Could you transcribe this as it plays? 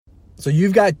So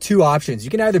you've got two options. You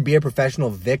can either be a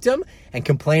professional victim and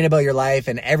complain about your life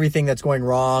and everything that's going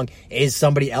wrong is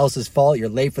somebody else's fault. You're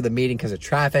late for the meeting because of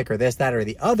traffic or this, that, or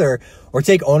the other, or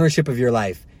take ownership of your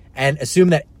life and assume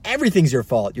that everything's your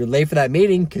fault. You're late for that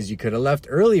meeting because you could have left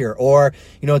earlier. Or,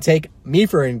 take me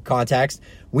for in context.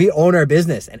 We own our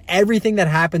business, and everything that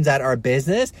happens at our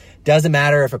business, doesn't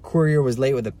matter if a courier was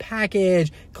late with a package,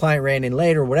 client ran in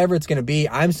late, or whatever it's going to be,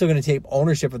 I'm still going to take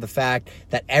ownership of the fact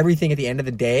that everything at the end of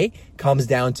the day comes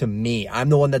down to me. I'm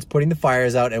the one that's putting the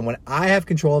fires out, and when I have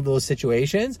control of those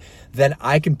situations, then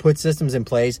I can put systems in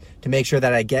place to make sure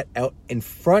that I get out in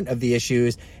front of the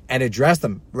issues and address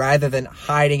them rather than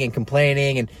hiding and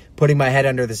complaining and putting my head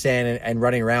under the sand and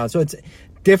running around. So it's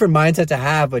different mindset to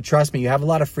have, but trust me, you have a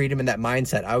lot of freedom in that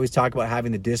mindset. I always talk about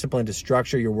having the discipline to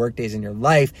structure your work days in your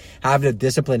life, having the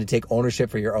discipline to take ownership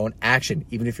for your own action,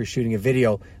 even if you're shooting a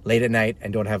video late at night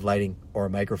and don't have lighting or a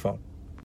microphone.